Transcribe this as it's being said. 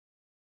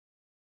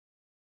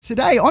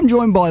Today, I'm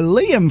joined by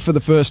Liam for the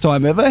first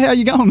time ever. How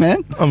you going,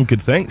 man? I'm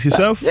good, thanks.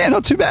 Yourself? Yeah,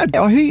 not too bad.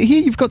 I hear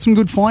you've got some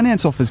good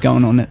finance offers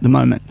going on at the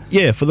moment.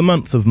 Yeah, for the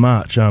month of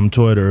March,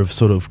 Toyota have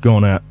sort of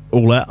gone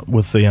all out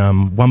with the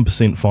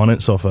 1%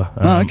 finance offer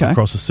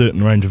across a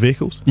certain range of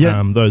vehicles.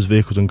 Yeah. Those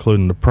vehicles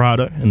including the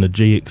Prado and the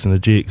GX and the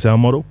GXL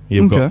model.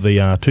 You've got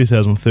the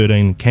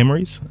 2013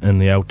 Camrys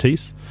and the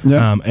LTs,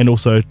 and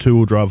also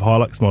two-wheel drive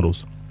Hilux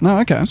models. Oh,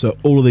 okay. So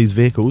all of these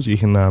vehicles, you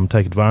can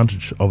take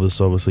advantage of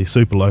this obviously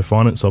super low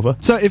finance offer.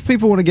 So if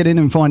people want to get in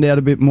and find out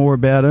a bit more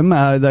about them,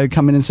 they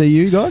come in and see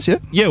you guys, yeah?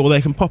 Yeah, well,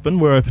 they can pop in.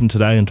 We're open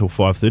today until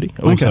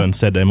 5:30. Also on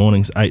Saturday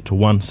mornings, 8 to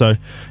 1. So,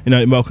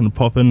 you're welcome to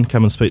pop in,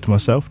 come and speak to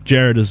myself.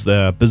 Jared is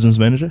the business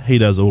manager. He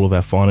does all of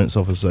our finance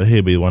offers, so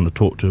he'll be the one to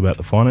talk to about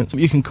the finance.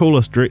 You can call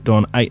us direct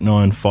on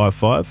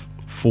 8955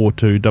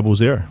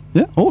 4200.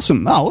 Yeah,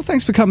 awesome. Oh, well,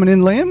 thanks for coming in,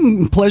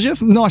 Liam. Pleasure.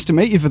 Nice to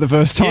meet you for the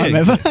first time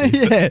ever. Exactly.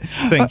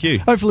 Yeah. Thank you.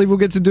 Hopefully we'll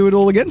get to do it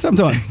all again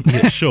sometime.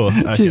 Yeah, sure.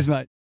 Okay. Cheers,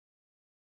 mate.